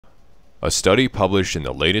A study published in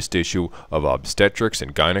the latest issue of Obstetrics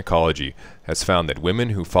and Gynecology has found that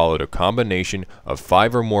women who followed a combination of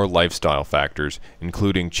 5 or more lifestyle factors,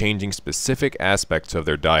 including changing specific aspects of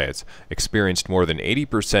their diets, experienced more than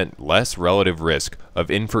 80% less relative risk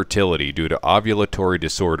of infertility due to ovulatory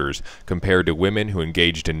disorders compared to women who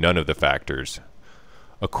engaged in none of the factors.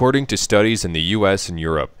 According to studies in the US and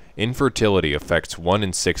Europe, infertility affects 1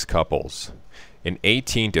 in 6 couples. In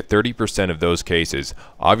 18 to 30% of those cases,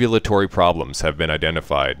 ovulatory problems have been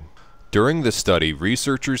identified. During the study,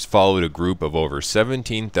 researchers followed a group of over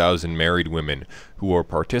 17,000 married women who were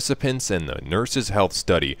participants in the Nurses' Health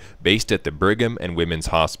Study based at the Brigham and Women's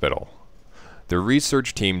Hospital. The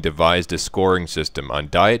research team devised a scoring system on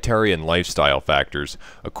dietary and lifestyle factors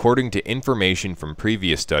according to information from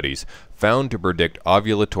previous studies found to predict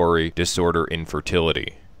ovulatory disorder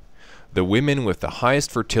infertility. The women with the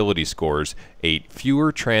highest fertility scores ate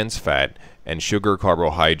fewer trans fat and sugar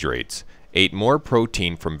carbohydrates, ate more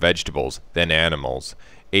protein from vegetables than animals,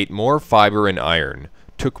 ate more fiber and iron,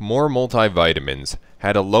 took more multivitamins,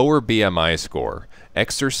 had a lower BMI score,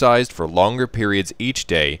 exercised for longer periods each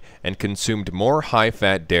day, and consumed more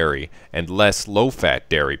high-fat dairy and less low-fat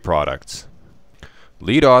dairy products.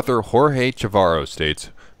 Lead author Jorge Chavarro states,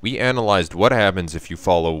 "We analyzed what happens if you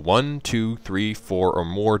follow 1, 2, 3, 4, or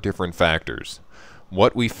more different factors.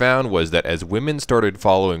 What we found was that as women started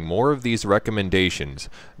following more of these recommendations,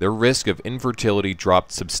 their risk of infertility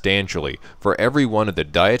dropped substantially for every one of the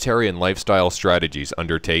dietary and lifestyle strategies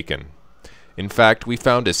undertaken. In fact, we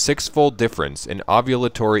found a 6-fold difference in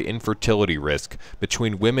ovulatory infertility risk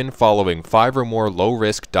between women following 5 or more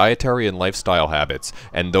low-risk dietary and lifestyle habits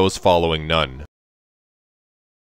and those following none."